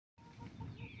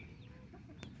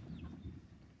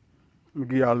Let me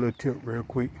give y'all a little tip real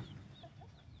quick.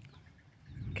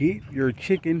 Get your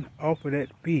chicken off of that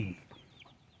feed.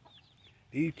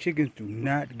 These chickens do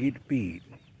not get feed.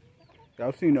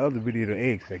 Y'all seen the other video of the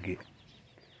eggs I get.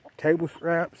 Table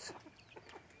scraps.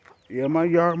 Yeah, my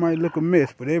yard might look a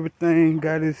mess, but everything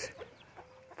got its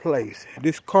place.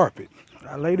 This carpet.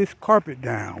 I lay this carpet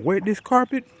down. Wet this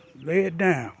carpet, lay it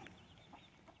down.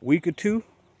 Week or two,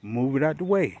 move it out the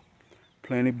way.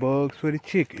 Plenty bugs for the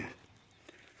chickens.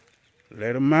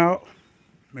 Let them out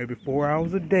maybe 4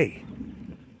 hours a day.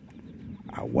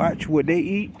 I watch what they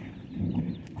eat.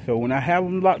 So when I have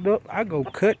them locked up, I go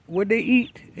cut what they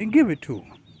eat and give it to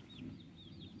them.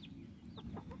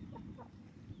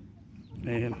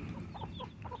 And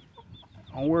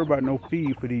don't worry about no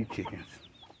feed for these chickens.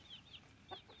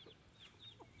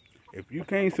 If you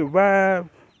can't survive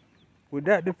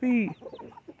without the feed,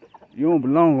 you don't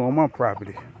belong on my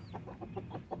property.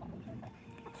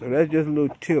 So that's just a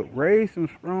little tip. Raise some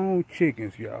strong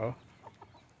chickens, y'all,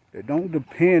 that don't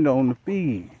depend on the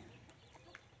feed.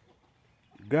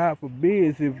 God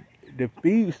forbid if the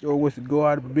feed store was to go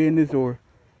out of business or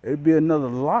it'd be another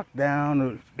lockdown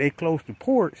or they close the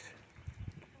ports,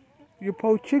 your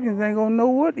poor chickens ain't gonna know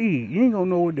what to eat. You ain't gonna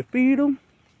know what to feed them.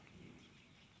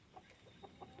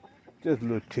 Just a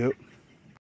little tip.